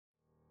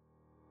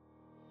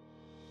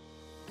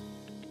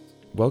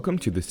Welcome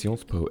to the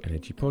Sciences Po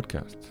Energy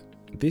Podcast.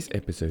 This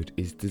episode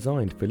is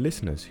designed for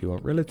listeners who are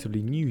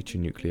relatively new to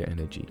nuclear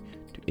energy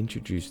to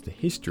introduce the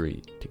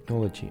history,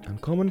 technology and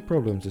common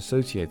problems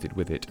associated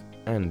with it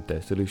and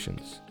their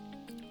solutions.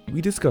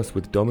 We discuss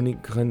with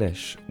Dominique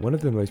Greneche, one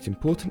of the most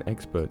important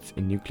experts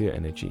in nuclear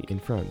energy in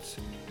France,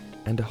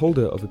 and a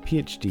holder of a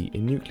PhD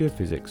in nuclear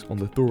physics on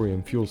the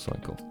thorium fuel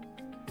cycle.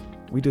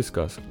 We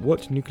discuss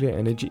what nuclear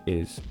energy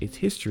is, its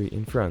history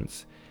in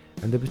France,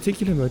 and the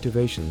particular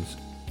motivations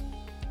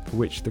for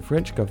which the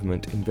French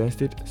government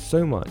invested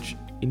so much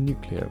in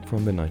nuclear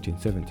from the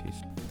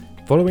 1970s.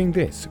 Following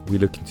this, we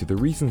look into the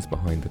reasons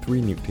behind the three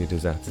nuclear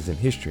disasters in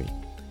history,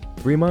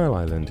 3 Mile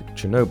Island,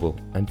 Chernobyl,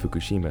 and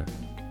Fukushima,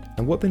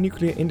 and what the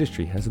nuclear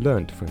industry has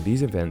learned from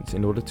these events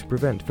in order to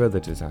prevent further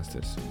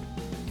disasters.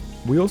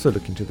 We also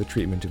look into the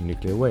treatment of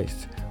nuclear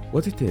waste,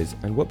 what it is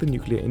and what the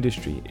nuclear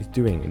industry is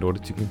doing in order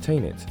to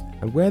contain it,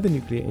 and where the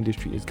nuclear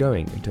industry is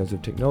going in terms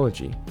of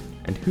technology,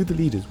 and who the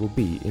leaders will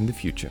be in the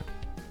future.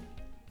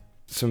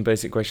 Some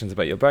basic questions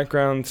about your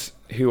background.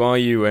 Who are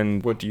you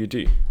and what do you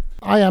do?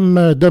 I am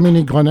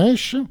Dominique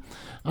Greneche.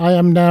 I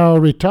am now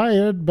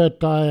retired,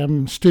 but I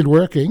am still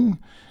working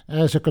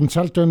as a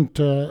consultant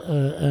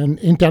and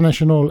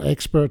international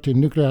expert in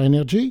nuclear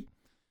energy.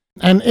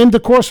 And in the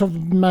course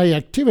of my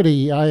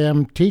activity, I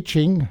am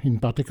teaching, in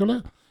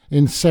particular,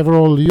 in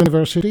several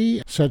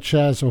universities, such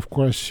as, of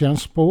course,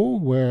 Sciences Po,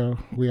 where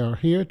we are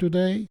here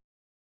today.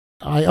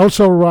 I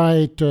also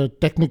write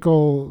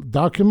technical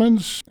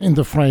documents in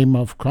the frame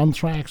of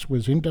contracts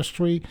with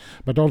industry,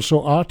 but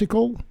also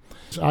articles.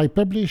 I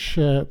published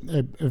a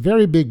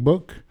very big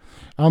book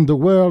on the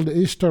world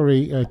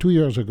history 2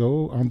 years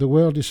ago, on the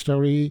world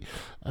history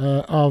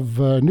of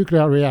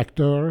nuclear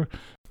reactor.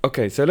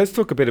 Okay, so let's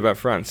talk a bit about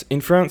France.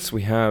 In France,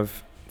 we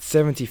have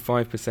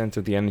 75%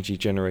 of the energy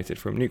generated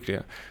from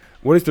nuclear.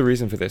 What is the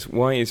reason for this?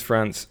 Why is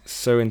France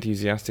so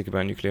enthusiastic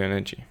about nuclear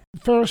energy?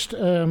 First,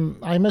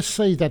 I must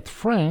say that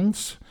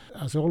France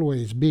has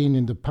always been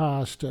in the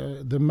past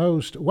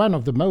one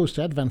of the most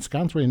advanced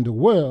countries in the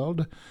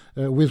world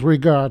with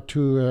regard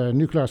to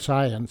nuclear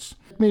science.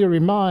 Let me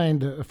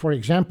remind, for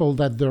example,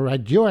 that the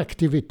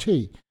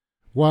radioactivity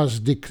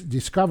was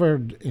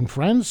discovered in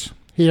France,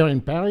 here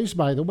in Paris,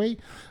 by the way,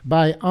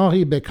 by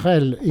Henri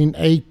Becquerel in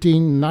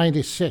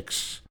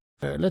 1896.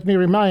 Let me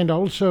remind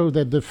also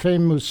that the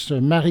famous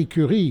Marie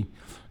Curie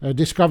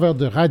discovered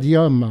the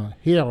radium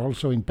here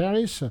also in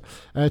Paris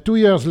 2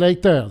 years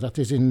later, that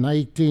is in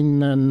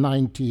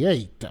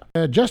 1898.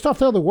 Just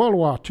after the World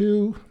War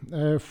II,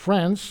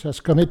 France has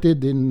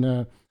committed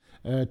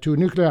to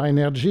nuclear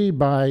energy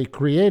by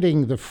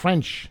creating the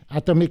French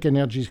Atomic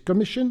Energy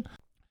Commission.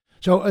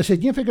 So a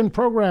significant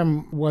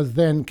program was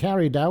then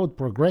carried out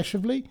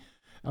progressively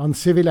on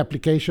civil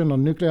application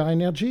on nuclear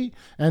energy,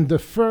 and the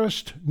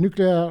first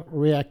nuclear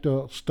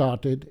reactor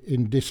started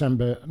in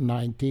December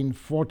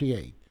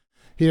 1948,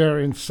 here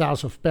in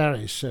south of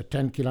Paris,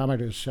 10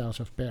 kilometers south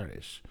of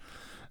Paris,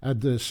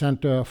 at the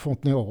Center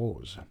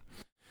Fontenay-aux-Roses.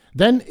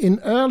 Then in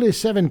early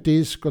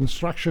 70s,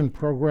 construction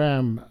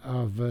program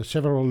of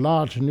several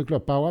large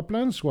nuclear power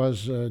plants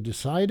was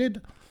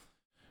decided,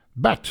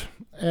 but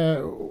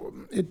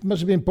it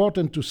must be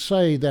important to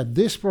say that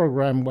this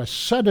program was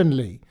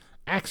suddenly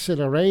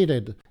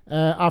accelerated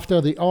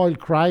after the oil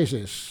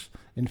crisis.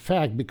 In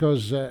fact,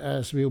 because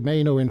as we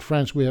may know in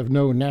France, we have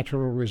no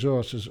natural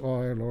resources,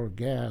 oil or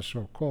gas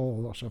or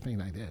coal or something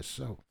like this.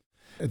 So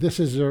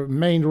this is the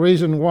main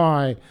reason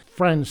why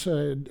France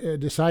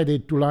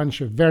decided to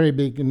launch a very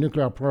big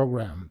nuclear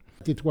program.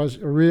 It was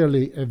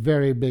really a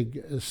very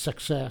big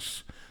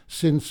success,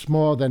 since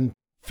more than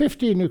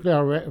 50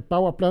 nuclear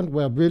power plants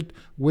were built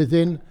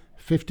within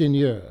 15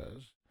 years.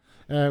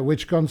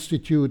 Which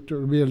constitute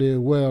really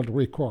a world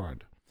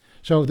record.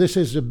 So this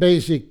is the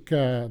basic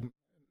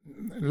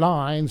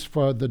lines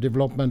for the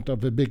development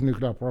of a big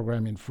nuclear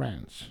program in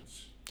France.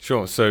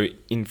 Sure. So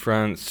in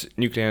France,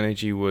 nuclear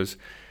energy was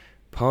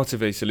part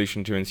of a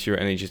solution to ensure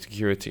energy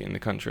security in the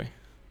country.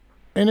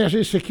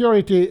 Energy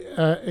security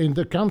in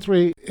the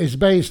country is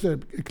based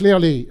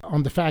clearly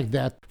on the fact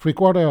that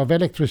 3/4 of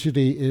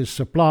electricity is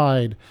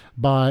supplied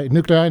by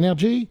nuclear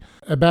energy,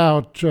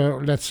 about,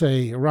 let's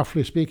say,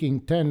 roughly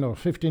speaking,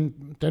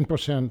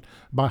 10%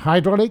 by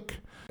hydraulic.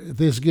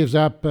 This gives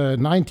up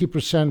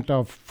 90%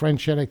 of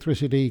French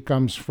electricity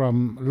comes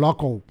from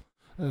local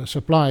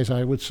supplies,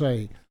 I would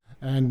say,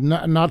 and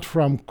not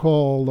from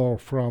coal or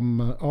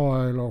from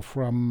oil or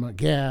from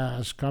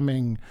gas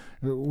coming,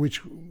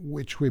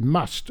 which we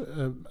must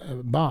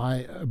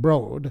buy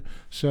abroad.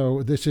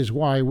 So this is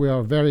why we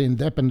are very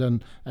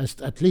independent,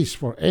 at least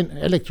for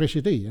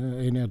electricity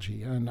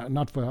energy, and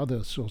not for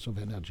other source of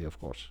energy, of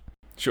course.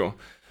 Sure.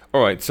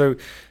 All right. So do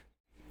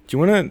you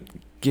want to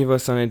give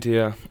us an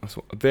idea,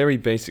 a very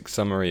basic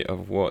summary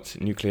of what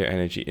nuclear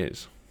energy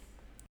is?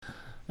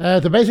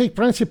 The basic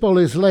principle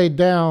is laid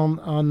down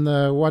on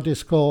what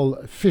is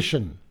called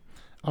fission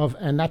of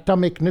an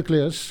atomic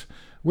nucleus,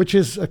 which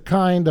is a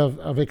kind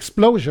of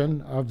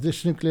explosion of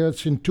this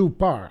nucleus in two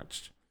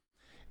parts.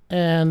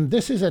 And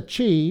this is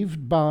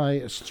achieved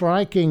by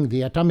striking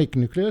the atomic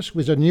nucleus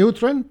with a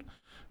neutron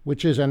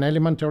which is an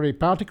elementary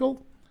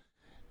particle.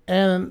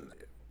 And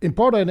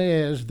important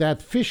is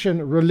that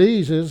fission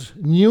releases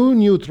new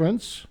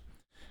neutrons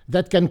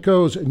that can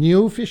cause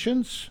new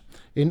fissions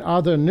in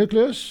other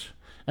nucleus.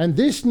 And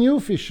these new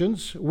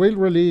fissions will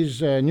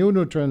release new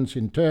neutrons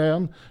in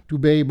turn to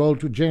be able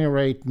to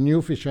generate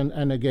new fission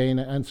and again,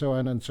 and so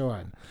on and so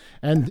on.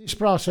 And this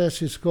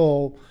process is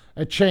called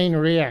a chain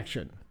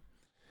reaction.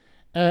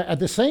 At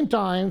the same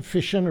time, each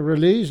fission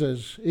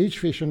releases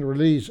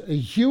a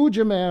huge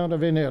amount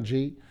of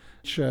energy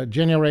which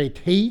generate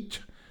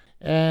heat,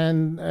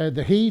 and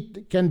the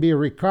heat can be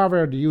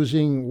recovered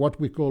using what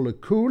we call a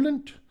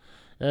coolant,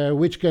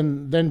 which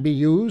can then be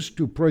used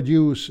to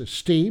produce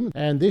steam,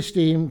 and this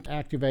steam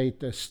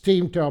activates a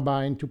steam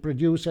turbine to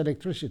produce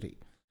electricity.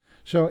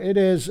 So it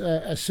is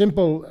as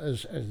simple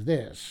as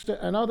this.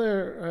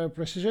 Another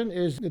precision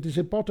is it is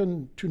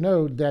important to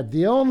note that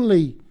the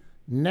only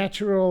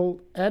natural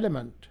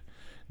element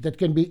that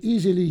can be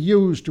easily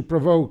used to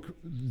provoke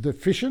the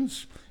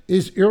fissions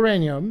is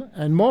uranium,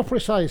 and more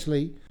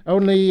precisely,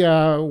 only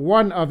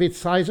one of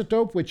its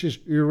isotope, which is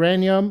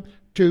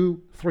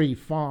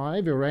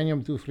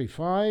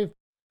uranium-235.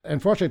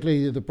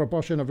 Unfortunately, the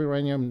proportion of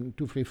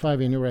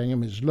uranium-235 in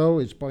uranium is low,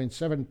 it's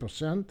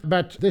 0.7%,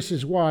 but this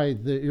is why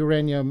the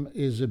uranium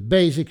is a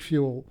basic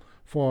fuel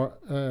for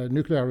a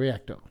nuclear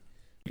reactor.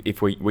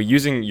 If we're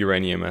using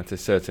uranium at a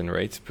certain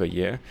rate per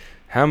year,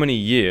 how many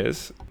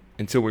years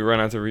until we run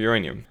out of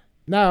uranium?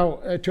 Now,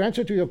 to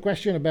answer to your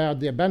question about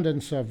the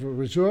abundance of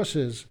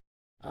resources,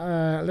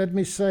 let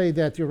me say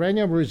that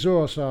uranium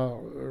resources are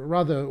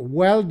rather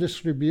well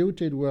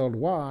distributed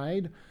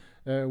worldwide,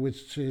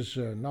 which is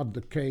not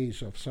the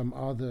case of some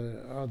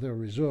other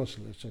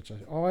resources such as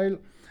oil.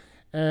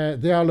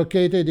 They are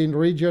located in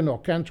region or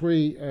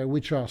country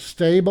which are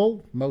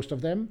stable, most of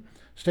them,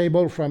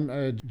 stable from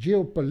a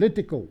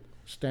geopolitical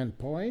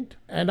standpoint.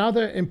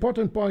 Another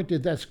important point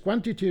is that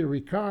quantity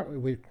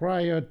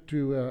required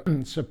to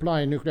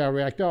supply a nuclear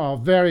reactor are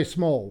very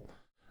small.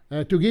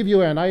 To give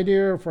you an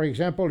idea, for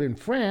example, in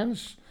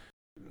France,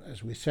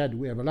 as we said,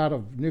 we have a lot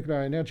of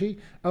nuclear energy,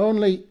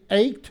 only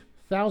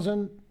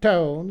 8,000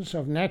 tons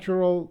of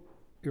natural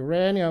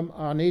uranium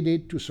are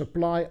needed to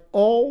supply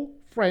all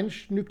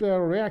French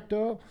nuclear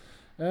reactors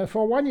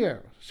for 1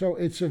 year. So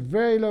it's a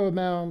very low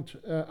amount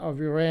of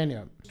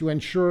uranium to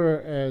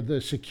ensure the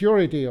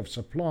security of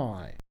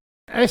supply.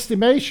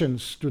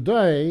 Estimations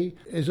today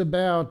is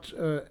about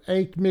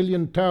 8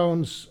 million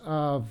tons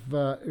of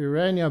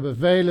uranium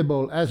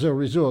available as a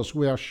resource.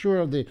 We are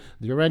sure the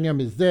uranium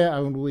is there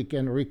and we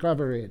can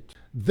recover it.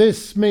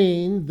 This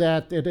means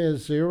that it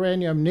is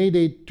uranium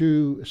needed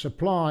to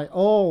supply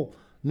all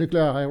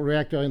nuclear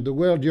reactors in the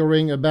world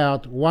during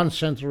about 1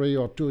 century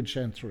or 2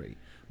 centuries,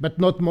 but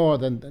not more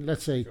than,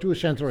 let's say, 2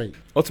 centuries.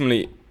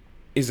 Ultimately,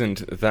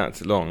 isn't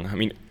that long? I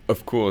mean,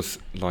 of course,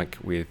 like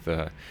with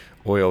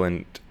oil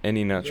and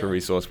any natural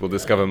resource, we'll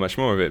discover much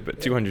more of it, but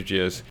 200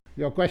 years.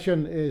 Your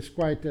question is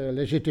quite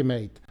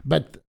legitimate.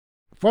 But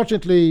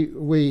fortunately,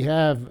 we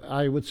have,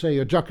 I would say,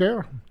 a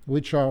joker,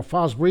 which are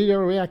fast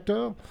breeder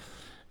reactor.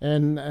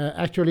 And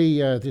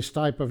actually, this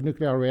type of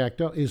nuclear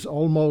reactor is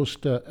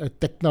almost a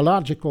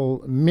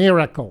technological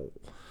miracle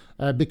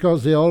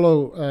because they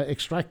allow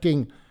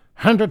extracting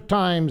 100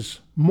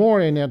 times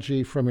more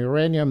energy from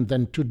uranium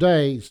than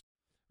today's.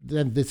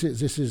 Then this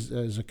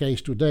is the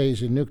case today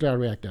is in nuclear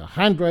reactor,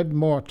 100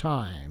 more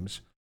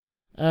times.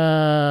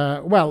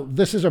 Well,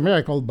 this is a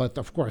miracle, but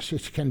of course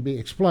it can be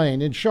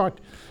explained. In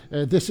short,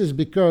 this is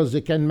because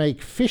they can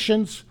make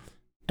fissions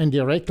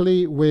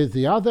indirectly with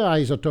the other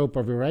isotope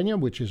of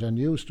uranium, which is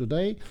unused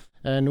today,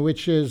 and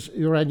which is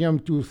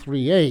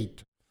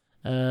uranium-238,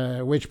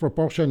 which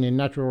proportion in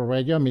natural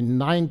uranium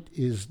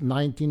is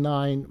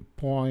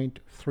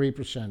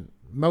 99.3%.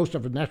 Most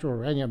of the natural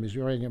uranium is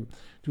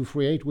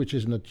uranium-238, which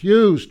is not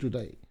used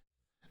today.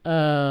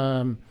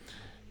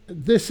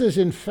 This is,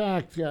 in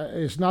fact,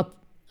 is not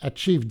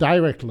achieved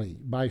directly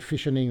by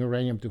fissioning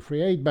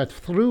uranium-238, but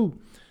through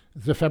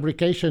the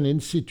fabrication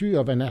in situ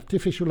of an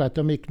artificial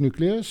atomic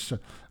nucleus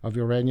of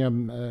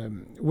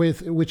uranium,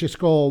 which is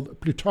called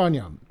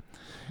plutonium,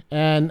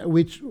 and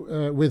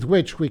with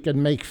which we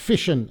can make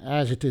fission,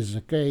 as it is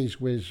the case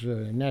with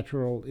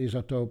natural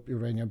isotope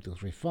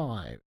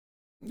uranium-235.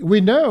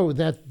 We know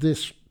that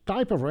this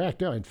type of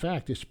reactor, in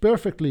fact, is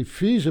perfectly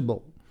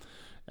feasible.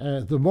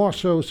 The more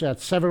so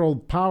that several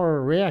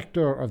power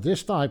reactors of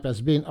this type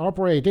has been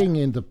operating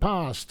in the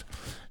past.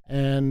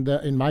 And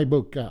in my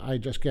book, I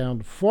just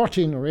count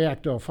 14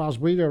 fast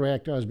breeder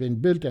reactor has been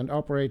built and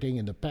operating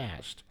in the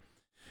past.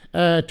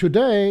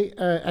 Today,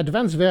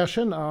 advanced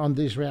versions on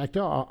this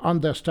reactor are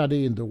under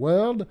study in the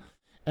world,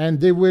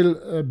 and they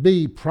will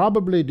be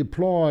probably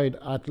deployed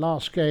at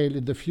large scale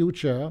in the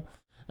future,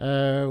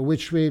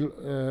 which will,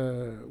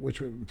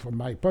 from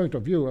my point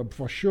of view,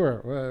 for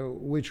sure,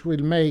 which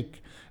will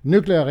make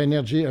nuclear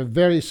energy a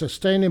very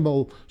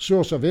sustainable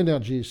source of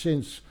energy,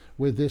 since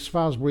with this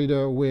fast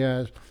breeder we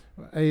have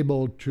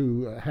able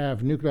to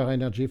have nuclear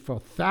energy for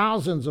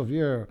thousands of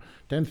years,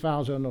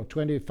 10,000 or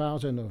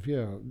 20,000 of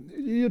years,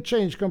 you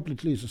change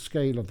completely the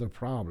scale of the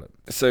problem.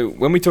 So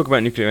when we talk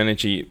about nuclear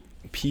energy,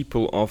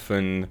 people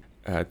often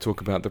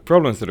talk about the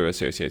problems that are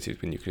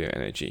associated with nuclear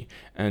energy.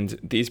 And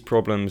these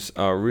problems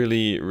are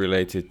really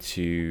related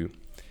to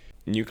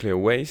nuclear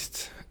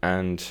waste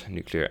and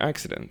nuclear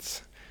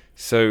accidents.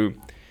 So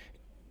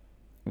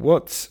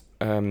what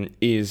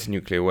is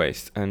nuclear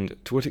waste, and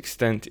to what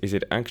extent is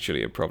it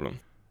actually a problem?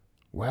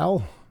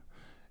 Well,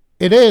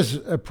 it is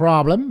a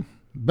problem,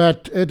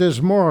 but it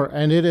is more,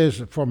 and it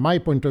is, from my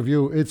point of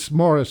view, it's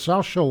more a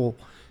social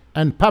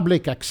and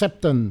public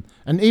acceptance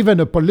and even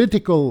a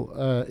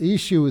political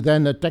issue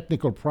than a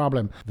technical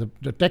problem.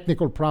 The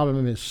technical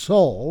problem is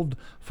solved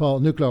for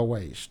nuclear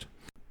waste.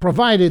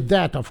 Provided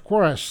that, of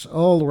course,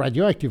 all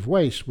radioactive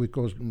waste,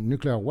 because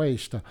nuclear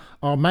waste,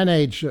 are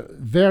managed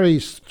very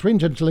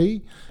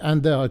stringently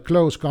under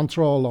close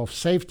control of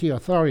safety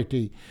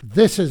authority.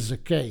 This is the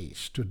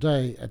case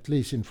today, at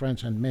least in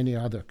France and many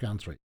other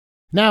countries.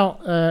 Now,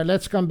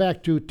 let's come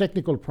back to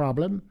technical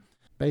problem.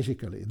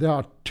 Basically, there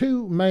are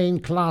two main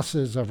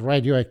classes of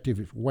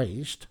radioactive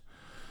waste.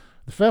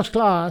 The first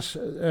class,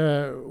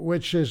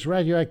 which is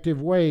radioactive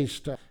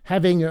waste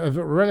having a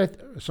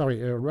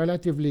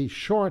relatively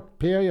short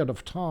period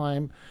of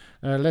time,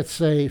 let's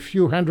say a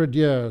few hundred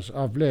years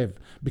of life,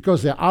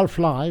 because their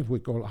half-life, we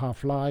call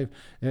half-life,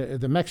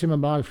 the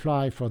maximum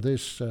half-life for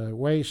this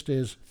waste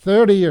is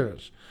 30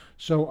 years.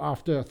 So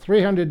after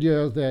 300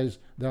 years,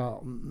 there are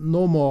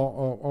no more,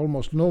 or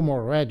almost no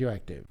more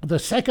radioactive. The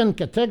second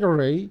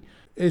category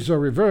is a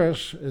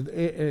reverse.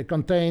 It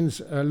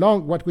contains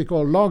what we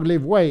call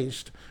long-lived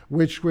waste,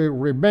 which will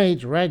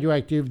remain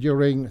radioactive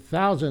during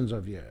thousands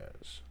of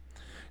years.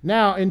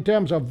 Now, in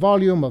terms of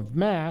volume of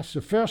mass,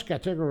 the first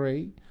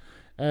category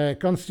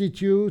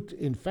constitute,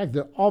 in fact,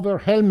 the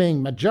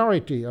overwhelming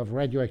majority of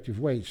radioactive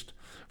waste.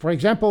 For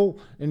example,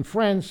 in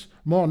France,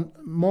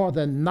 more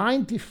than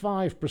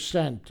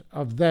 95%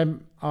 of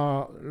them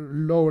are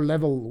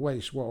low-level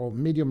waste or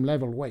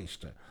medium-level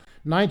waste.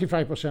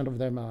 95% of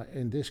them are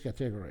in this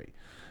category.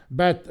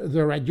 But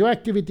the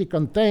radioactivity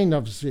contained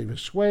of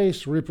this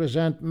waste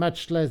represent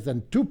much less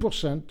than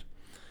 2%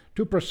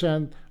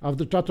 of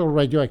the total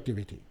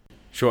radioactivity.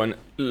 Sure, and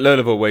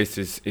low-level waste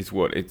is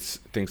what? It's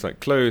things like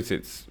clothes,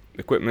 it's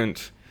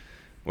equipment.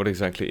 What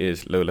exactly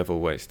is low-level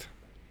waste?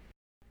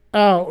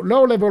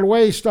 Low-level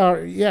waste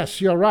are, yes,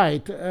 you're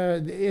right.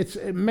 It's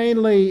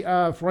mainly,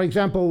 for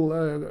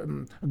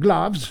example,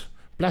 gloves,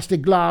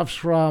 plastic gloves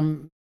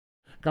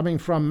coming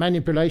from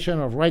manipulation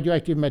of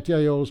radioactive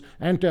materials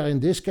enter in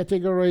this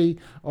category,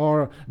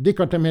 or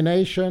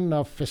decontamination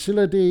of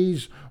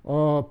facilities,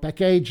 or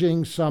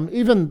packaging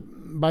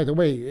by the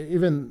way,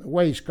 even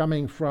waste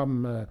coming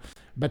from,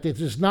 but it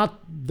is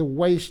not the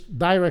waste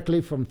directly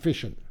from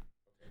fission.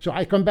 So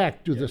I come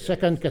back to the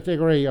second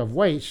category of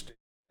waste,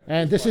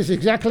 and this is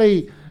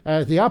exactly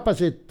the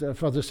opposite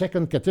for the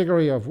second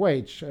category of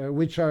waste,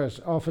 which is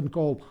often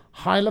called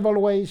high-level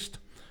waste,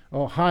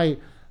 or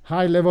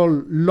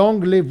high-level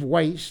long-lived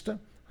waste,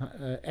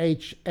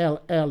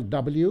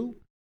 HLLW.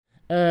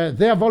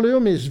 Their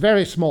volume is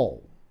very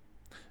small,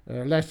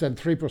 less than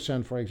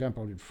 3%, for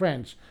example, in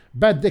France,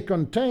 but they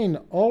contain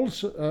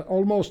also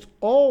almost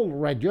all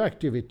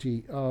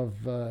radioactivity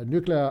of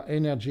nuclear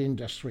energy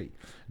industry.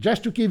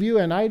 Just to give you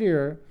an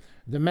idea,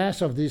 the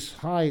mass of this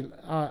high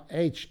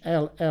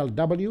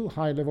HLLW,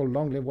 high-level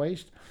long-lived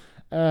waste,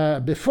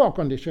 before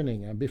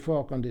conditioning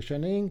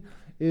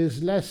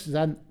is less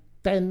than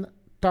 10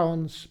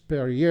 tons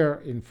per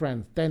year in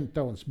France, 10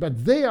 tons.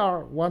 But they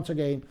are, once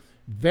again,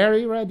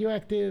 very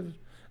radioactive,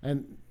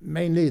 and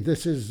mainly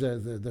this is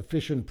the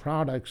fission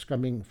products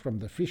coming from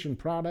the fission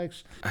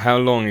products. How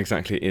long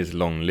exactly is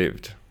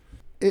long-lived?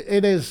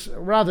 It is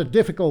rather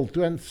difficult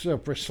to answer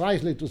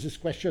precisely to this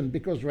question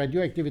because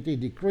radioactivity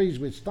decreases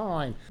with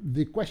time.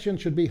 The question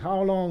should be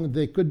how long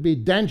they could be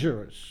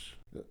dangerous.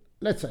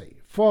 Let's say,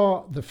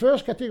 for the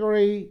first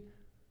category,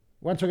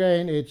 once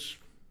again, it's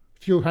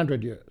few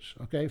hundred years,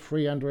 okay,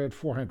 300,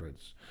 400.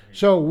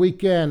 So we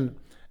can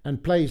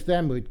place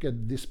them, we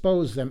can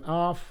dispose them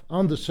off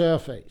on the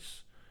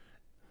surface,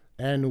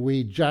 and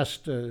we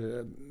just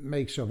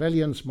make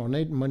surveillance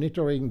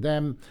monitoring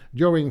them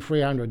during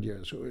 300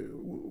 years.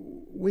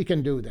 We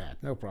can do that,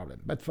 no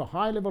problem. But for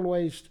high-level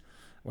waste,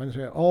 when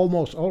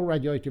almost all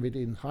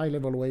radioactivity in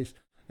high-level waste,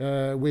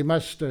 we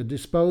must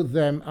dispose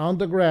them on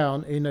the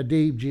ground in a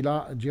deep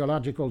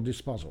geological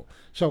disposal.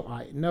 So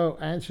no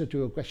answer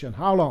to a question,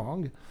 how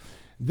long?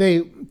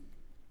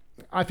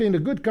 I think a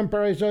good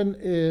comparison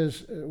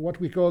is what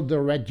we call the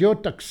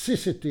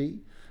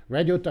radiotoxicity.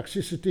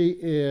 Radiotoxicity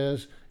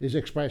is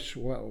expressed,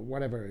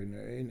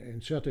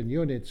 in certain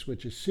units,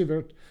 which is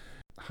sievert,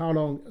 how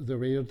long the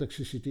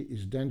radiotoxicity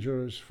is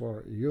dangerous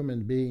for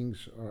human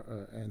beings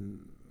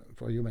and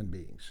for human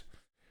beings.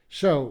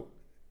 So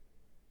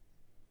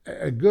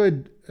a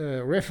good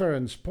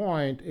reference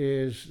point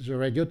is the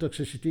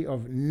radiotoxicity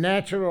of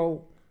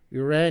natural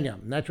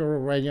uranium. Natural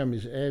uranium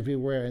is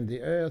everywhere in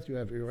the earth. You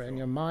have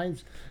uranium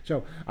mines.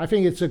 So I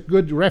think it's a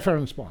good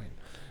reference point.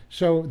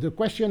 So the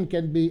question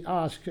can be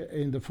asked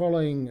in the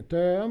following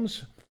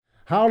terms.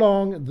 How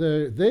long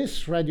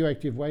this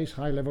radioactive waste,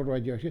 high-level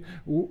radioactive,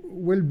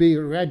 will be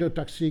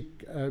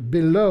radiotoxic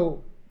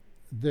below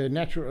the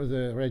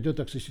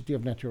radiotoxicity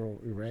of natural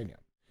uranium?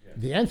 Yeah.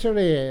 The answer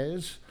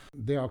is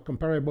they are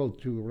comparable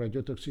to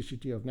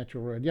radiotoxicity of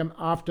natural uranium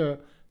after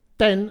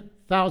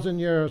 10,000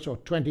 years or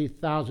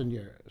 20,000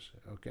 years.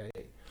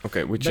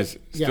 Okay, which is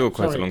still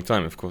quite a long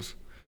time, of course.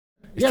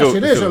 Yes,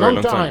 it is a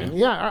long time.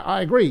 Yeah,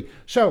 I agree.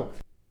 So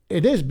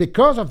it is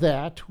because of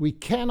that we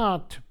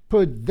cannot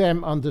put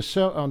them on the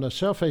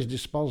surface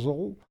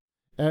disposal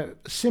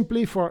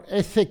simply for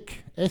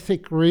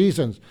ethic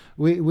reasons.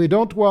 We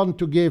don't want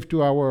to give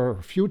to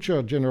our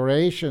future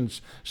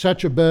generations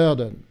such a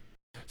burden.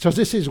 So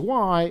this is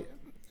why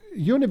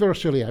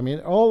universally, I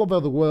mean, all over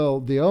the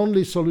world, the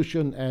only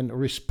solution and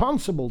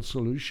responsible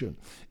solution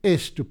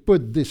is to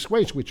put this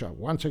waste, which are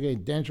once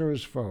again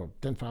dangerous for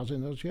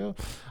 10,000 years,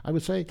 I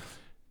would say,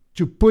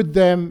 to put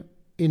them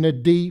in a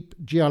deep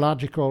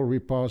geological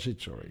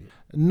repository.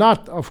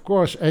 Not, of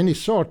course, any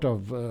sort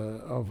of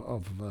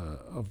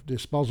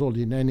disposal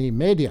in any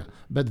media,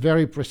 but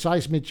very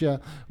precise media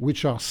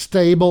which are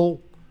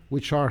stable,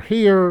 which are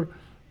here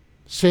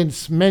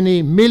since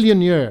many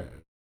million years.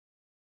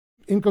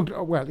 In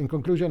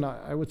conclusion,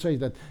 I would say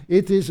that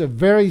it is a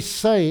very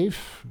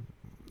safe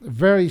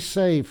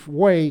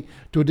way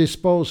to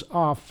dispose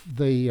of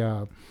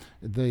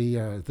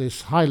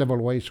this high-level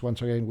waste,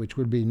 once again, which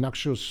will be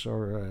noxious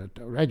or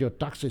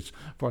radiotoxic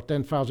for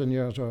 10,000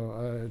 years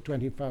or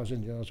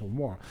 20,000 years or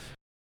more.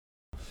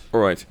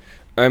 All right.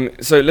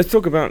 So let's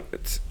talk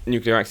about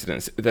nuclear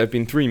accidents. There have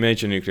been 3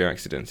 major nuclear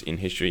accidents in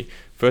history,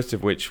 first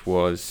of which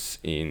was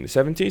in the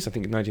 70s, I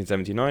think in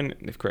 1979,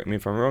 correct me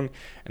if I'm wrong,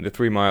 and the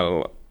 3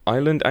 Mile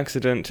Island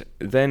accident.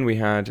 Then we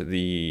had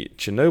the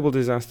Chernobyl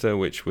disaster,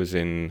 which was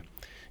in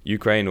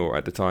Ukraine, or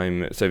at the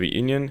time Soviet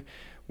Union,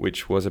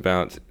 which was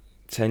about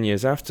 10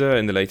 years after,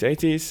 in the late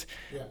 80s.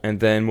 Yeah. And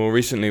then more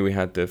recently we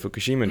had the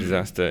Fukushima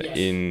disaster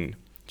in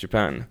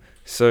Japan.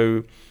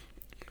 So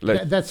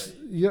that's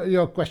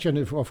your question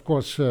is, of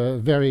course,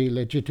 very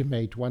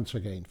legitimate once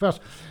again.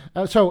 First,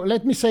 so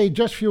let me say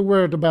just a few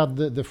words about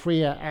the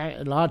 3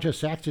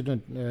 largest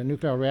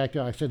nuclear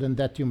reactor accident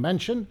that you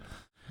mentioned.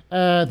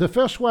 The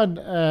first one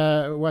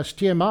was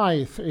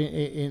TMI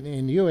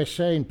in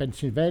USA, in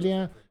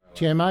Pennsylvania,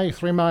 TMI,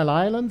 3 Mile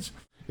Islands.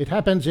 It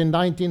happens in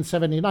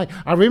 1979.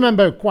 I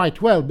remember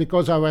quite well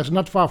because I was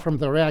not far from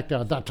the reactor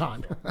at that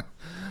time.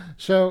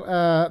 So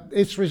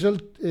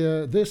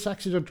this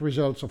accident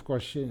results, of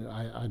course,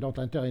 I don't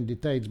enter in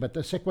details, but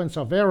a sequence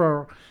of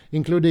error,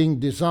 including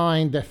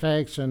design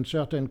defects in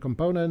certain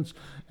components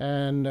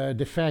and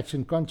defects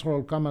in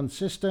control command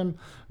system,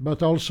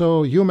 but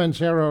also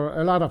humans error,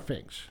 a lot of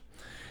things.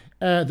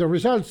 The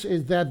results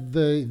is that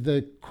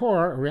the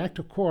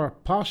reactor core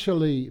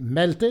partially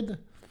melted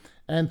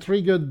and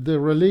triggered the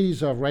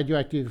release of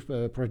radioactive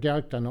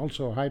product and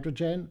also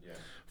hydrogen. Yeah.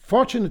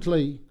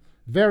 Fortunately,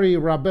 very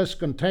robust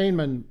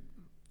containment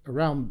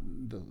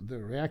around the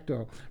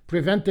reactor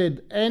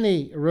prevented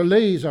any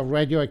release of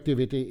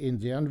radioactivity in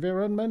the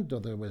environment, though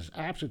there was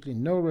absolutely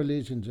no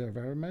release in the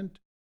environment.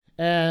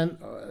 And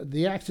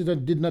the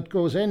accident did not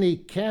cause any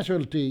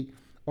casualty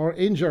or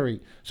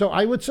injury. So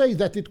I would say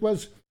that it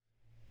was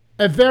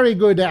a very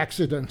good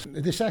accident.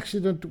 This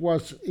accident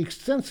was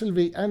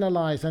extensively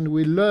analyzed and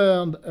we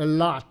learned a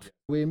lot.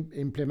 We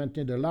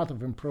implemented a lot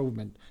of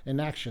improvement in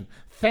action,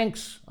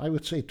 thanks, I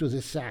would say, to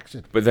this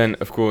accident. But then,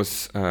 of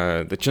course,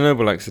 the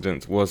Chernobyl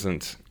accident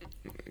wasn't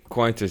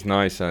quite as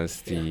nice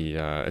as the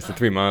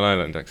 3 Mile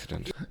Island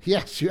accident.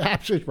 Yes, you're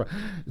absolutely right.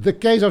 The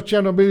case of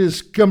Chernobyl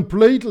is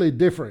completely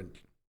different.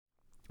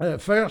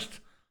 First,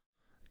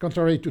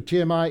 contrary to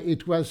TMI,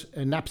 it was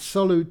an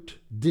absolute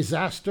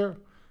disaster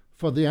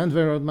for the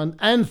environment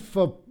and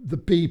for the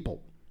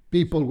people.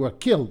 People were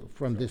killed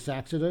from this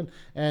accident,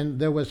 and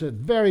there was a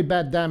very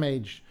bad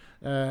damage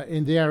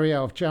in the area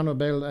of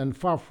Chernobyl and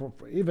far from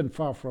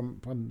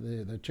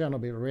the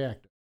Chernobyl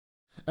reactor.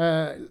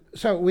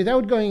 So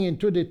without going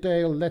into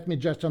detail, let me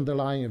just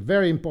underline a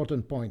very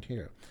important point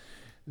here.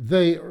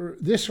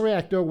 This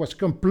reactor was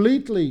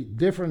completely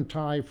different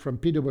type from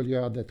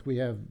PWR that we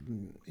have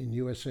in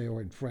USA or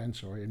in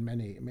France or in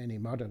many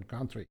modern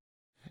countries.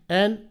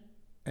 And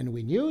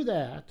we knew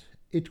that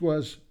it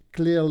was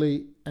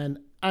clearly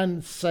an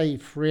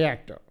unsafe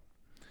reactor.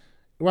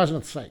 It was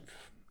not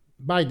safe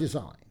by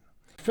design.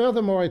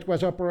 Furthermore, it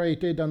was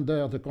operated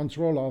under the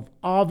control of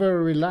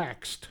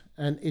over-relaxed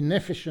and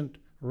inefficient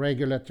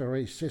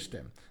regulatory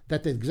system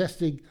that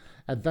existed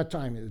at that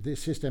time.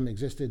 This system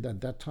existed at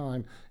that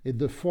time in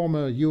the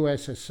former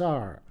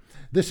USSR.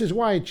 This is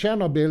why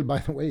Chernobyl, by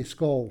the way, is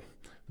called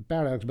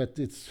paradox, but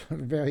it's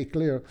very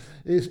clear.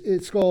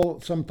 It's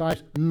called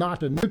sometimes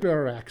not a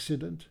nuclear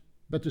accident,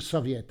 but a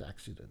Soviet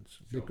accident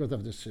because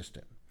of the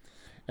system.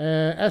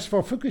 As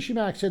for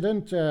Fukushima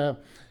accident,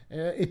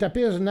 it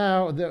appears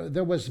now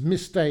there was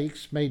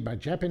mistakes made by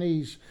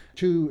Japanese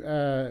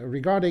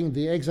regarding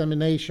the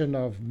examination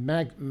of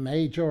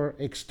major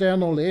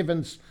external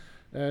events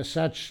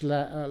such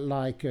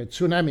like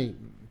tsunami,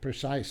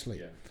 precisely.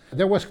 Yeah.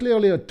 There was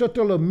clearly a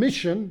total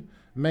omission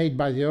made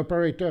by the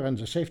operator and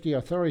the safety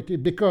authority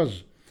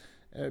because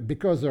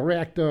the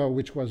reactor,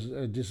 which was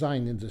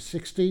designed in the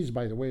 60s,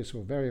 by the way, so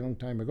a very long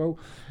time ago,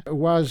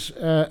 was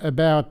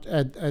about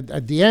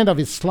at the end of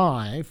its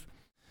life.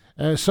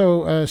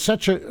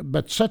 Such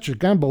a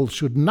gamble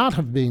should not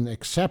have been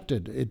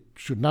accepted. It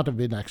should not have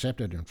been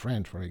accepted in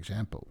France, for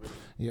example.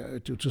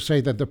 To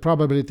say that the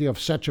probability of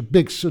such a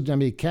big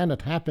tsunami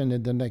cannot happen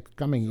in the next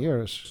coming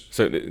years.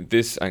 So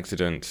this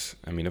accident,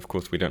 I mean, of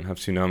course, we don't have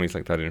tsunamis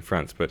like that in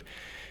France, but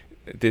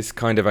this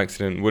kind of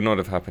accident would not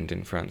have happened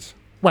in France.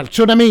 Well,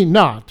 tsunami,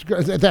 not.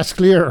 That's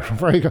clear.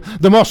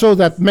 The more so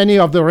that many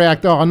of the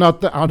reactors are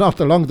not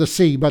along the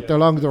sea, but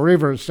along the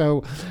rivers.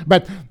 So,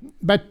 but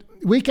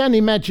we can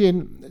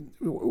imagine.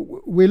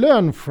 We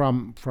learn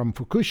from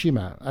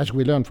Fukushima, as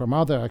we learn from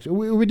other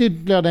accidents. We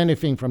didn't learn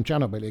anything from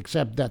Chernobyl,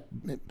 except that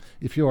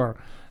if you are,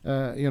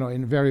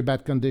 in very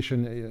bad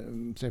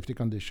condition, safety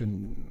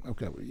condition,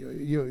 okay,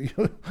 you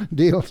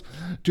deal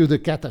to the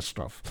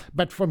catastrophe.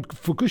 But from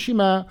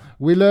Fukushima,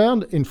 we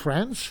learned in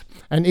France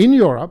and in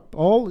Europe,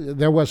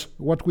 there was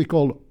what we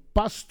call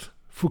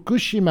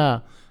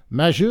post-Fukushima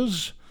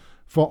measures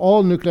for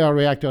all nuclear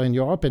reactors in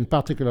Europe, in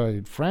particular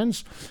in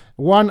France.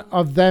 One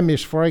of them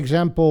is, for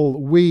example,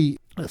 the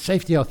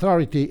safety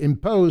authority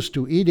imposed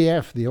to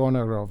EDF, the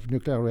owner of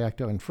nuclear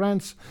reactor in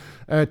France,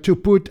 to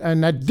put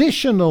an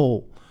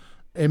additional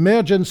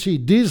emergency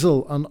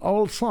diesel on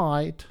all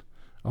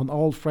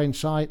French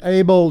sites,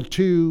 able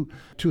to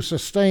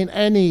sustain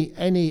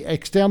any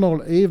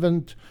external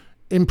event,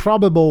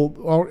 improbable,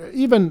 or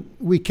even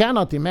we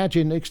cannot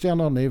imagine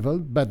external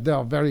event, but they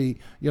are very,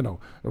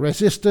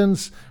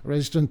 resistant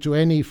to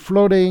any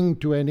flooding,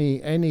 to any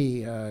big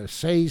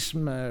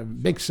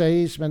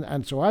seism,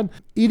 and so on.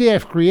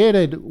 EDF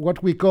created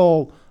what we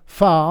call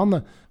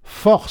FARN,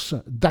 Force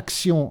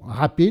d'Action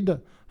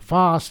Rapide,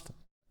 fast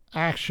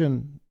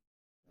action,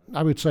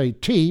 I would say,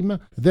 team.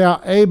 They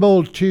are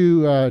able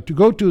to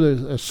go to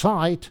the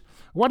site,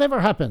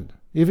 whatever happened.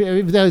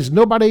 If there is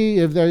nobody,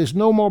 if there is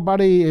no more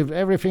body, if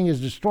everything is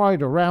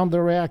destroyed around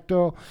the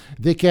reactor,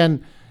 they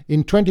can,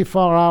 in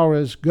 24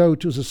 hours, go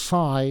to the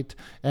site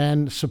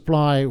and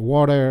supply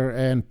water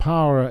and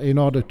power in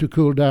order to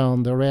cool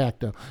down the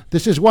reactor.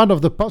 This is one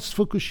of the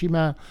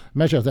post-Fukushima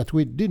measures that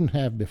we didn't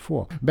have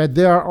before. But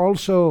they are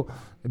also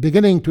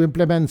beginning to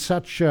implement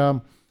such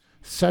a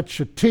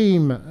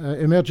team,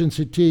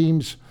 emergency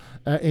teams,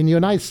 in the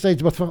United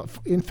States, but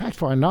in fact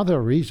for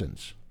another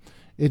reasons.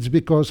 It's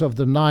because of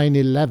the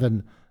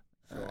 9/11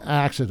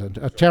 accident,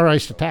 a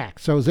terrorist attack.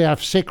 So they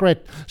have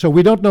secret, so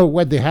we don't know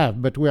what they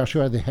have, but we are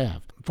sure they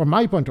have. From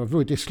my point of view,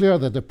 it is clear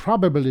that the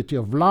probability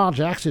of large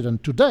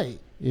accident today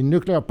in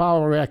nuclear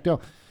power reactor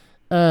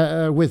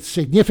with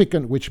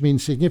which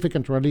means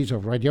significant release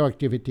of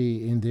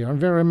radioactivity in the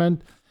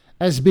environment,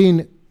 has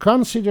been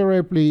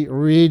considerably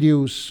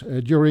reduced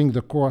during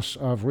the course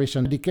of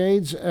recent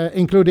decades,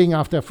 including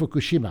after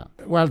Fukushima.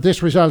 Well,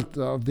 this result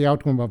of the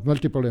outcome of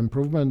multiple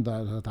improvements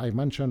that I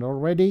mentioned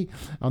already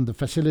on the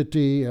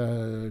facility,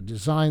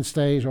 design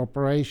stage,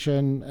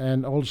 operation,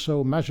 and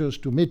also measures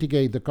to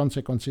mitigate the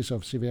consequences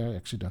of severe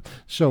accident.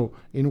 So,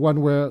 in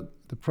one word,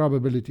 the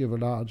probability of a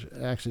large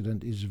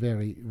accident is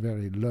very,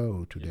 very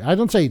low today. I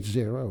don't say it's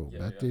zero,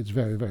 but it's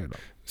very, very low.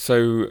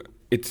 So,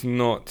 it's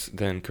not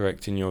then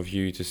correct in your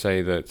view to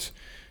say that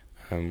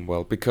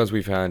because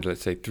we've had,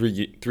 let's say,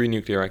 three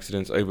nuclear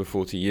accidents over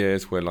 40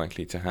 years, we're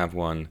likely to have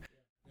one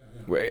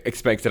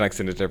expected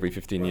accident every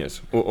 15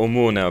 years, or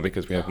more now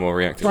because we have more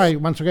reactors. Right.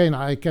 Once again,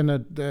 I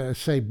cannot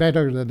say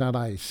better than that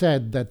I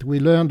said, that we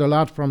learned a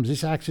lot from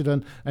this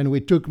accident and we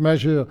took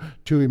measure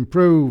to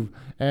improve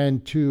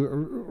and to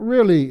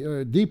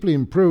really deeply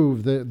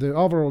improve the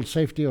overall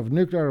safety of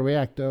nuclear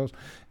reactors.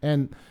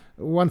 And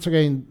once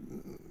again,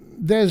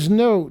 there's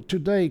no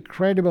today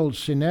credible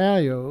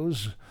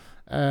scenarios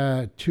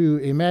to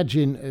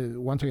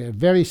imagine, once again, a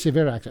very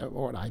severe accident,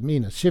 or I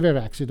mean a severe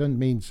accident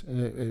means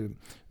a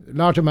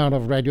large amount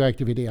of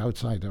radioactivity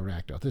outside the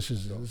reactor. This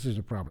is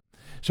a problem.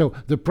 So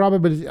the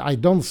probability, I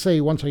don't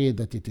say once again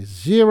that it is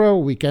zero.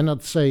 We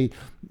cannot say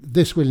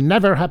this will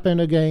never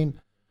happen again,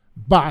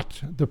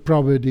 but the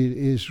probability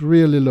is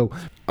really low.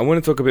 I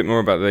want to talk a bit more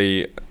about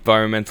the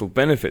environmental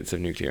benefits of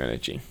nuclear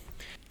energy.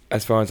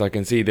 As far as I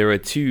can see, there are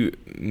two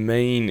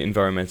main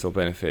environmental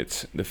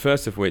benefits. The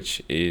first of which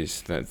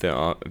is that there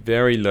are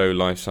very low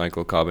life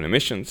cycle carbon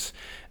emissions,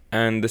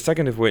 and the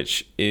second of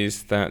which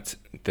is that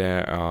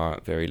there are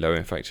very low,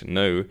 in fact,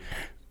 no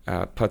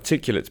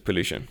particulate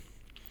pollution.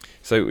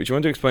 So would you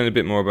want to explain a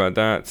bit more about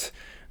that,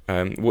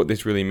 what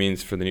this really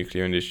means for the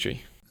nuclear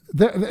industry?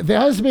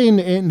 There has been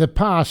in the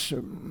past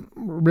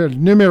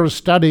numerous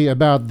studies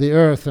about the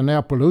earth and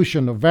air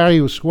pollution of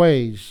various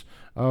ways,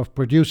 of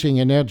producing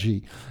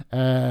energy,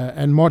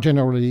 and more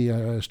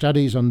generally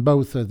studies on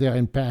both their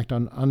impact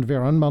on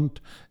environment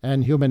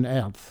and human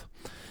health.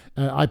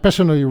 I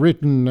personally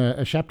written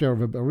a chapter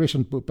of a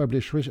recent book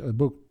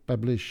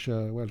published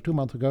 2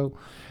 months ago,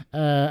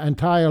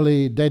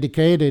 entirely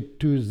dedicated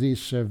to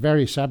this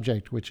very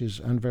subject, which is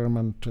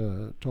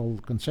environmental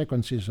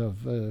consequences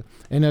of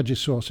energy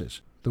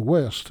sources. The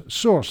worst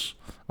source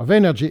of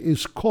energy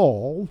is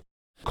coal.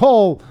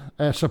 Coal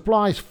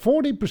supplies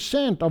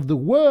 40% of the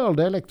world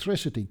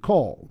electricity,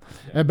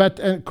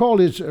 but coal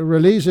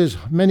releases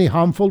many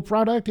harmful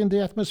products in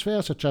the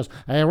atmosphere, such as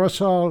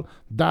aerosol,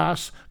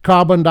 dust,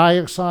 carbon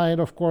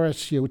dioxide, of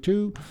course,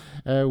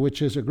 CO2,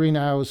 which is a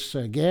greenhouse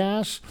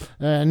gas,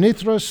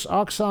 nitrous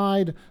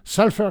oxide,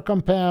 sulfur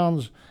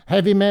compounds,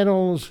 heavy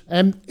metals,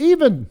 and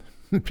even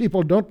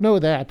people don't know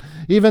that.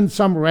 Even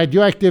some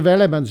radioactive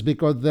elements,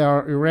 because there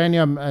are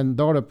uranium and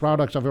other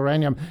products of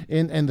uranium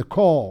in the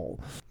coal.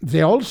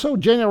 They also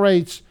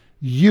generate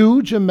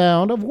huge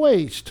amount of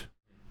waste,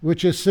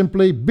 which is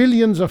simply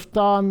billions of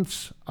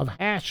tons of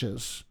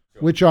ashes,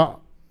 which are,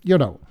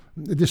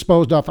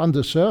 disposed of on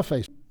the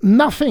surface.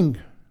 Nothing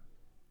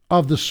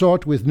of the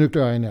sort with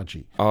nuclear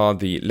energy. Are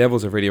the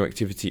levels of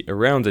radioactivity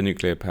around the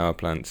nuclear power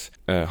plants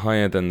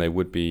higher than they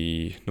would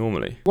be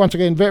normally? Once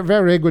again, very,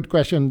 very good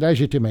question,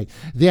 legitimate.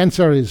 The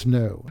answer is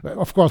no.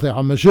 Of course, there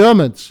are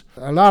measurements,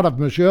 a lot of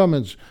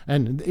measurements,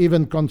 and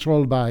even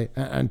controlled by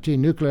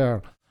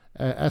anti-nuclear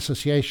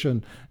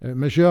association,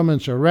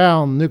 measurements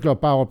around nuclear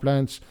power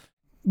plants.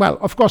 Well,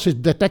 of course, it's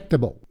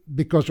detectable,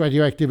 because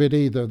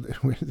radioactivity,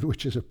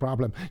 which is a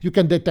problem. You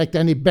can detect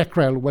any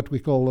becquerel, what we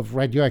call, of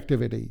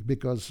radioactivity,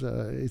 because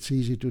it's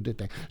easy to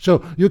detect.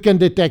 So you can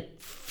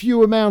detect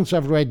few amounts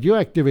of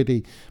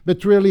radioactivity,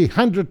 but really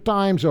 100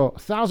 times or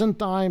 1,000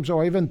 times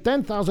or even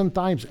 10,000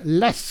 times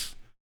less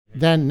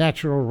than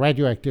natural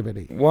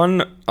radioactivity.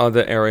 One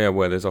other area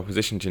where there's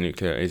opposition to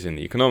nuclear is in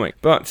the economic.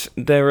 But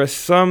there are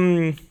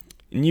some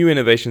new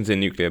innovations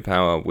in nuclear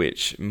power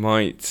which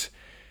might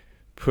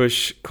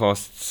push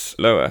costs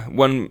lower.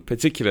 One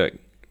particular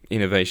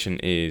innovation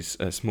is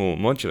a small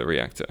modular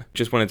reactor.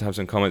 Just wanted to have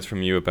some comments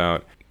from you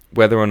about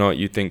whether or not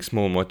you think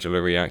small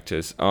modular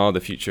reactors are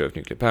the future of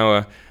nuclear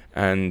power,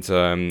 and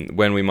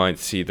when we might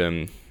see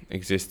them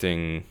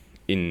existing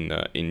in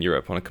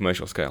Europe on a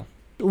commercial scale.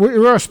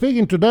 We are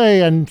speaking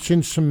today, and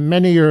since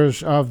many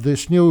years, of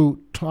this new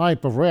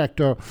type of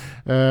reactor,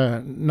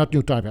 not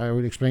new type, I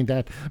will explain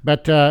that,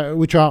 but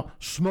which are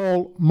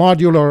small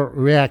modular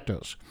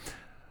reactors.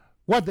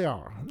 What they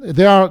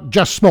are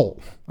just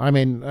small. I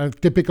mean,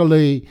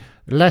 typically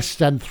less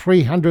than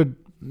 300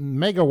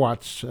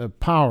 megawatts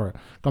power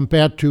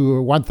compared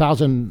to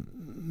 1,000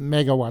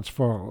 megawatts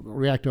for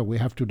reactor we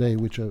have today,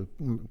 which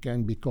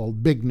can be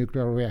called big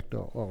nuclear reactor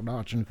or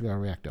large nuclear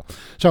reactor.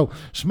 So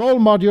small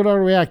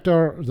modular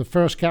reactor, the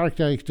first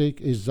characteristic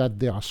is that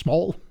they are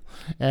small,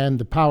 and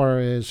the power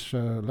is,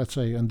 let's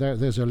say, and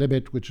there's a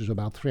limit which is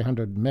about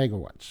 300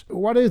 megawatts.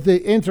 What is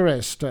the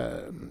interest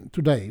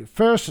today?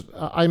 First,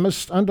 I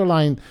must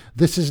underline,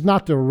 this is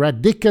not a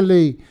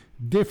radically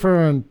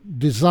different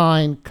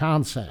design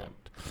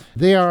concept.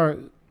 They are,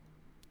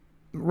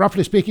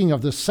 roughly speaking,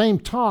 of the same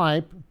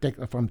type,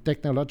 from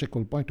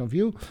technological point of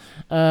view,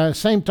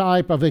 same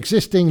type of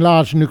existing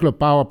large nuclear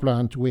power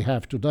plant we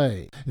have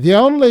today. The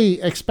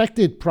only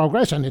expected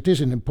progress, and it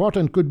is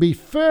important, could be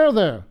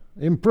further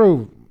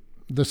improve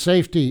the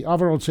safety,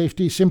 overall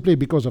safety, simply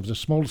because of the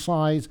small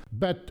size.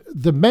 But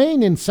the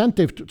main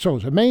incentive,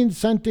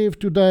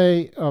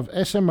 today of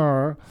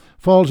SMR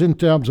falls in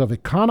terms of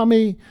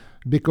economy,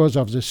 because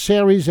of the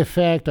series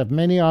effect of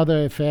many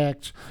other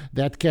effects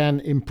that can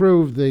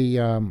improve the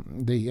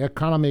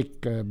economic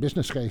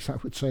business case, I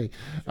would say,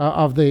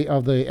 of the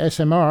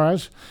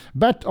SMRs,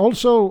 but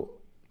also,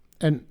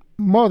 and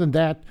more than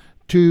that,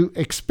 to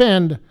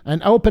expand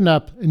and open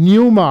up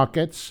new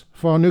markets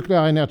for nuclear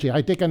energy.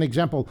 I take an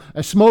example.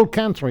 A small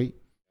country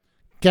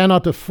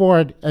cannot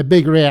afford a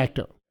big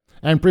reactor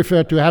and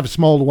prefer to have a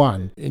small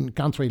one. In a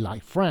country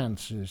like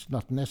France, it's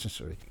not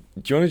necessary.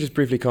 Do you want to just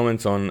briefly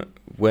comment on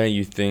where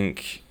you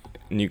think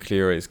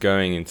nuclear is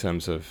going in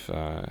terms of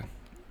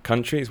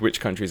countries, which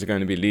countries are going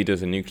to be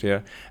leaders in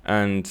nuclear,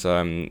 and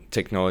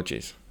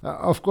technologies?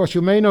 Of course,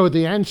 you may know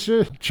the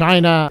answer.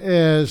 China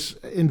is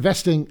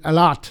investing a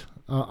lot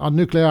on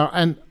nuclear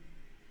and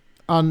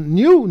on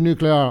new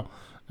nuclear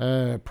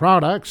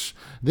products.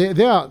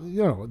 They are,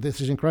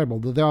 this is incredible.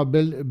 They are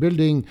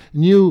building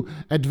new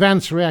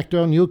advanced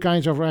reactor, new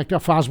kinds of reactor,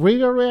 fast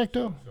breeder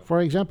reactor,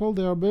 for example.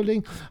 They are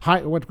building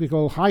what we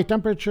call high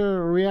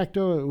temperature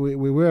reactor.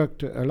 We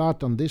worked a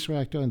lot on this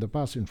reactor in the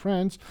past in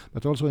France,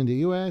 but also in the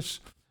US.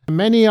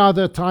 Many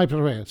other types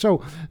of reactors.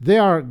 So they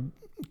are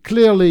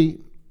clearly,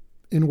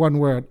 in one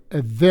word,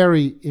 a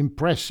very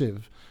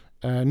impressive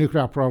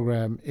nuclear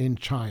program in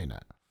China.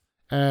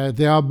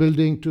 They are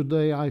building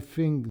today, I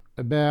think,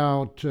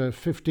 about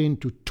 15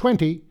 to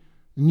 20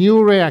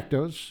 new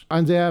reactors,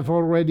 and they have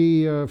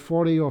already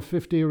 40 or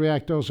 50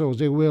 reactors, so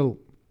they will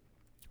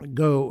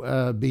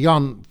go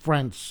beyond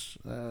France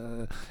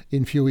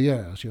in few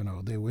years.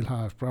 They will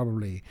have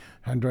probably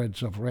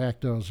hundreds of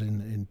reactors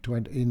in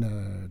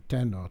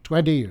 10 or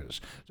 20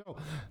 years. So,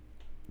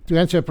 to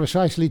answer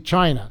precisely,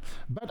 China.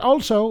 But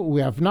also,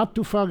 we have not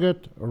to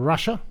forget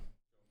Russia,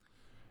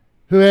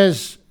 who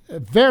has a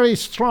very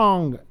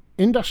strong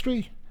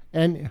industry,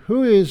 and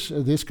who is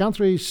this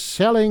country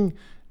selling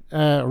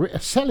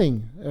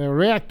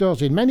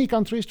reactors in many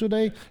countries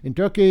today, in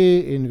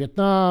Turkey, in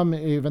Vietnam,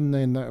 even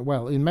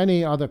in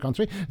many other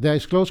countries. There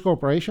is close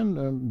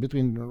cooperation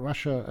between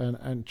Russia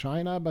and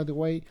China, by the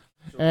way,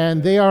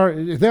 and they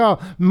are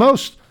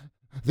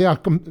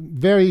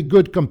very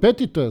good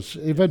competitors,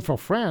 even for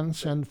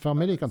France and for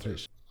many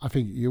countries. I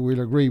think you will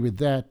agree with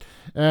that.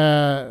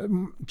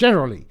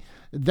 Generally,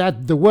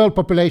 that the world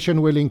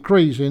population will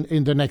increase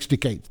in the next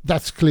decade.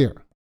 That's clear.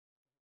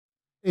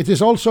 It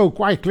is also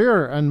quite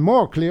clear, and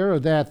more clear,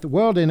 that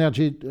world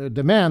energy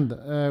demand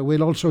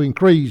will also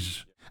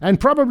increase, and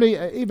probably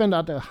even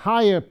at a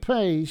higher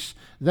pace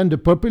than the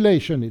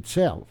population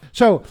itself.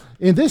 So,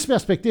 in this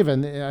perspective,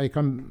 and I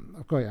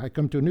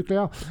come to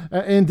nuclear.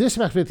 In this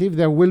perspective,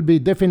 there will be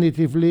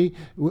definitively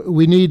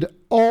we need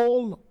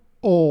all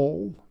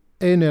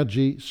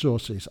energy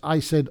sources. I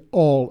said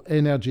all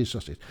energy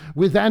sources,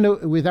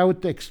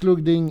 without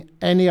excluding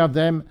any of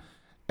them.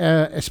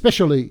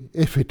 Especially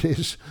if it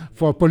is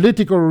for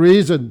political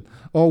reason,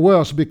 or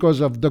worse,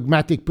 because of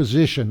dogmatic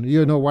position.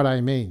 You know what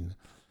I mean.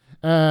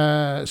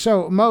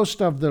 So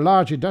most of the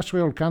large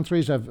industrial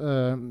countries have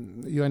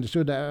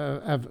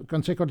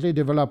consequently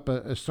developed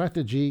a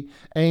strategy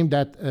aimed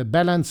at a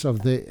balance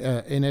of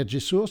the energy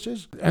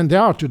sources. And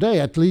there are today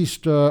at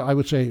least, I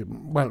would say,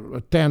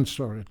 10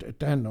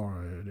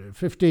 or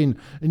 15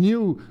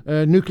 new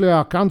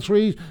nuclear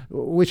countries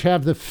which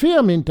have the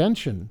firm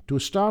intention to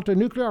start a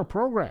nuclear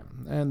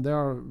program. And there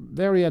are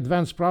very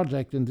advanced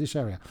projects in this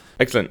area.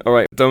 Excellent. All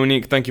right,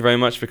 Dominique, thank you very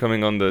much for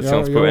coming on the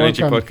Sciences Po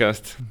Energy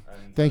podcast.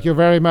 Thank you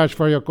very much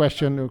for your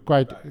question.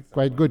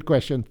 Quite good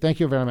question. Thank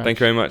you very much. Thank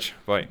you very much.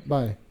 Bye.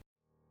 Bye.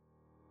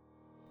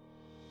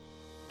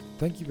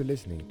 Thank you for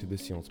listening to the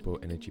Sciences Po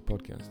Energy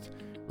podcast,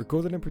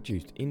 recorded and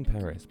produced in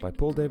Paris by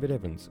Paul David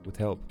Evans with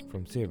help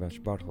from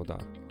Sirvash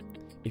Barhodar.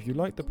 If you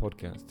like the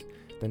podcast,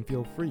 then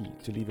feel free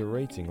to leave a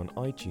rating on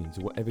iTunes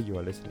or wherever you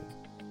are listening.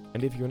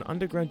 And if you're an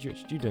undergraduate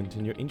student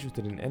and you're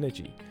interested in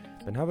energy,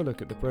 then have a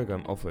look at the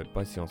program offered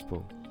by Sciences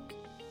Po.